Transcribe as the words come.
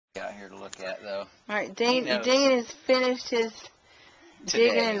Out here to look at though. All right, Dean has finished his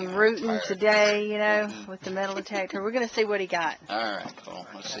digging and rooting today, you know, with the metal detector. We're going to see what he got. All right, cool.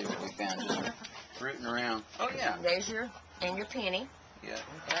 Let's see what we found. Just rooting around. Oh, yeah. There's your penny. Yeah,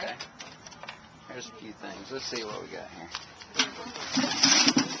 okay. There's a few things. Let's see what we got here.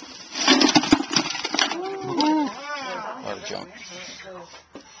 A lot of junk.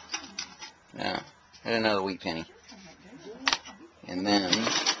 Yeah, and another wheat penny. And then,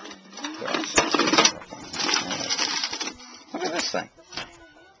 look at this thing.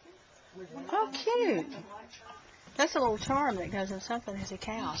 Oh, cute. That's a little charm that goes in something as a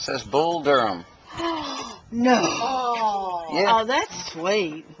cow. It says Bull Durham. No. Oh. Yeah. Oh, that's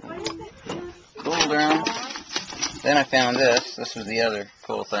sweet. Bull Durham. Then I found this. This was the other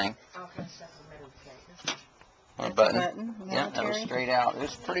cool thing. A button. Yeah, that was straight out. It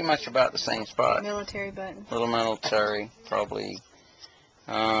was pretty much about the same spot. Military button. Little military, probably.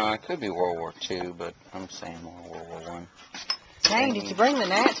 It could be World War II, but I'm saying more World War I. Dang, did you bring the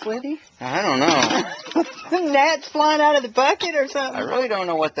gnats with you? I don't know. Gnats flying out of the bucket or something? I really don't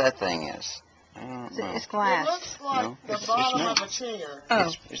know what that thing is. I don't know. It's glass. It looks like the bottom of a chair.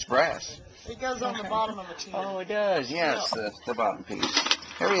 Oh. It's brass. It goes on the bottom of a chair. Oh, it does. Yeah, it's the bottom piece.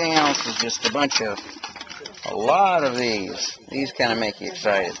 Everything else is just a lot of these. These kind of make you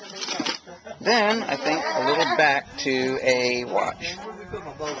excited. Then, I think a little back to a watch.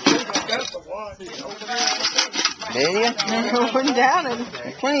 Did you? One down and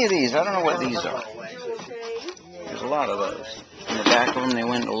Plenty of these. I don't know what these are. There's a lot of those. In the back of them, they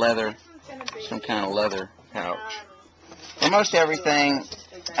went to leather, some kind of leather pouch. For most everything,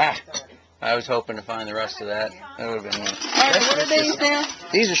 I was hoping to find the rest of that. That would have been neat. All right, what are these now?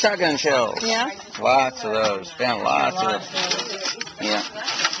 These are shotgun shells. Yeah? Lots of those. Found lots of those. Yeah.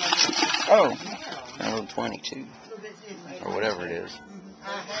 Oh, a little 22, or whatever it is.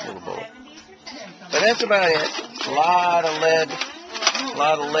 Little bullet. But that's about it. A lot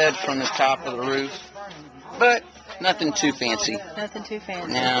of lead from the top of the roof. But nothing too fancy. Nothing too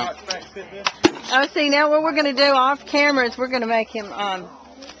fancy. No. Oh, see, now what we're going to do off camera is we're going to make him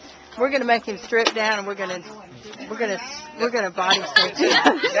strip down, and we're going to body search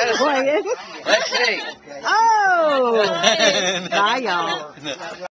him. Let's see. Oh! Bye, y'all.